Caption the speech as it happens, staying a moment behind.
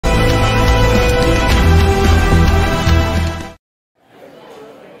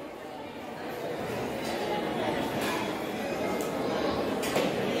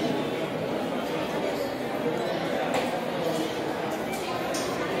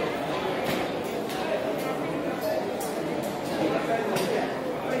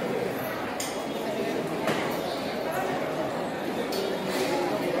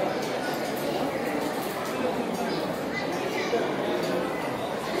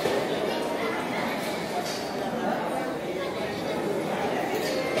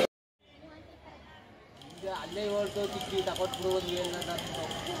ನೀರು ಕುಡಿಯೋ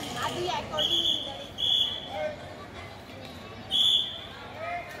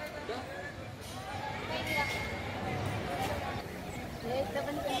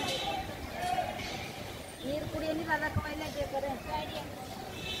ನೀರು ಅದಕ್ಕೆ ಮೈಲೆ ಬೇಕಾರೆ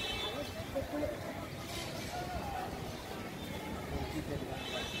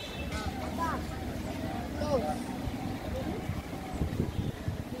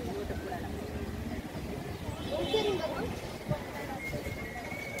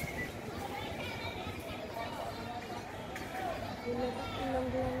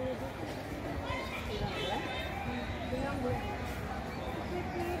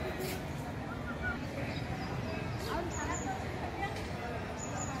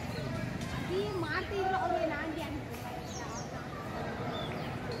ಮಾಡ್ತಿದ್ರು ಅವ್ರಿಗೆ ನಾಂದಿ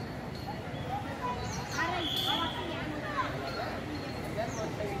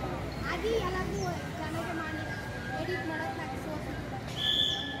ಅದು ಎಲ್ಲರಿಗೂ ಚೆನ್ನಾಗಿ ಮಾಡಿ ಎಡಿಟ್ ಮಾಡೋಕೆ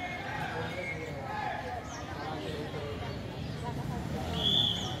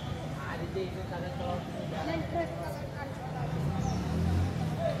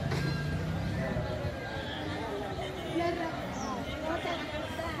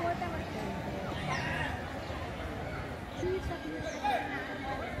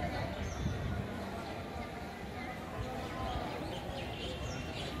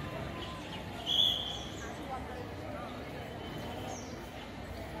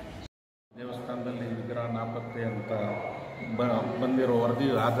ದೇವಸ್ಥಾನದಲ್ಲಿ ವಿಗ್ರಹ ನಾಪತ್ತೆ ಅಂತ ಬಂದಿರೋ ವರದಿ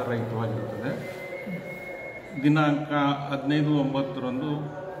ಆಧಾರರಹಿತವಾಗಿರುತ್ತದೆ. ದಿನಾಂಕ 15/9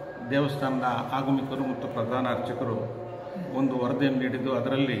 ದೇವಸ್ಥಾನದ ಆಗಮಿಕರು ಮತ್ತು ಪ್ರಧಾನ ಅರ್ಚಕರು ಒಂದು ವರದಿಯನ್ನು ನೀಡಿದ್ದು,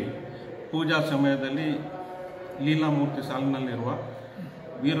 ಅದರಲ್ಲಿ ಪೂಜಾ ಸಮಯದಲ್ಲಿ ಲೀಲಾಮೂರ್ತಿ ಸಾಲಿನಲ್ಲಿರುವ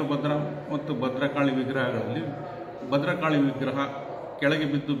ವೀರಭದ್ರ ಮತ್ತು ಭದ್ರಕಾಳಿ ವಿಗ್ರಹಗಳಲ್ಲಿ ಭದ್ರಕಾಳಿ ವಿಗ್ರಹ ಕೆಳಗೆ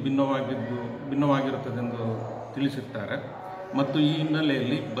ಬಿದ್ದು ಭಿನ್ನವಾಗಿರುತ್ತದೆಂದು ತಿಳಿಸುತ್ತಾರೆ. ಮತ್ತು ಈ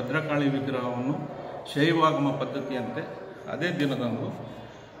ಹಿನ್ನೆಲೆಯಲ್ಲಿ ಭದ್ರಕಾಳಿ ವಿಗ್ರಹವನ್ನು ಶೈವಾಗಮ ಪದ್ಧತಿಯಂತೆ ಅದೇ ದಿನದಂದು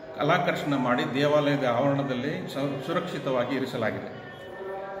ಕಲಾಕರ್ಷಣ ಮಾಡಿ ದೇವಾಲಯದ ಆವರಣದಲ್ಲಿ ಸುರಕ್ಷಿತವಾಗಿ ಇರಿಸಲಾಗಿದೆ.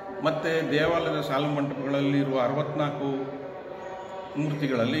 ಮತ್ತು ದೇವಾಲಯದ ಸಾಲು ಮಂಟಪಗಳಲ್ಲಿರುವ 64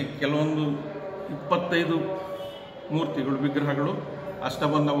 ಮೂರ್ತಿಗಳಲ್ಲಿ ಕೆಲವೊಂದು 25 ಮೂರ್ತಿಗಳು ವಿಗ್ರಹಗಳು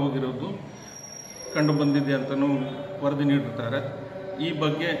ಅಷ್ಟಬಂಧ ಹೋಗಿರುವುದು ಕಂಡುಬಂದಿದೆ ಅಂತಲೂ ವರದಿ ನೀಡುತ್ತಾರೆ. ಈ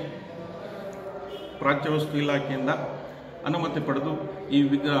ಬಗ್ಗೆ ಪ್ರಾಚ್ಯವಸ್ತು ಇಲಾಖೆಯಿಂದ ಅನುಮತಿ ಪಡೆದು ಈ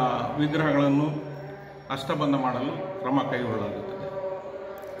ವಿಗ್ರಹಗಳನ್ನು ಅಷ್ಟಬಂಧ ಮಾಡಲು ಕ್ರಮ ಕೈಗೊಳ್ಳಲಾಗುತ್ತದೆ.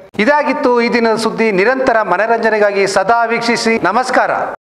 ಇದಾಗಿತ್ತು ಈ ದಿನದ ಸುದ್ದಿ. ನಿರಂತರ ಮನರಂಜನೆಗಾಗಿ ಸದಾ ವೀಕ್ಷಿಸಿ. ನಮಸ್ಕಾರ.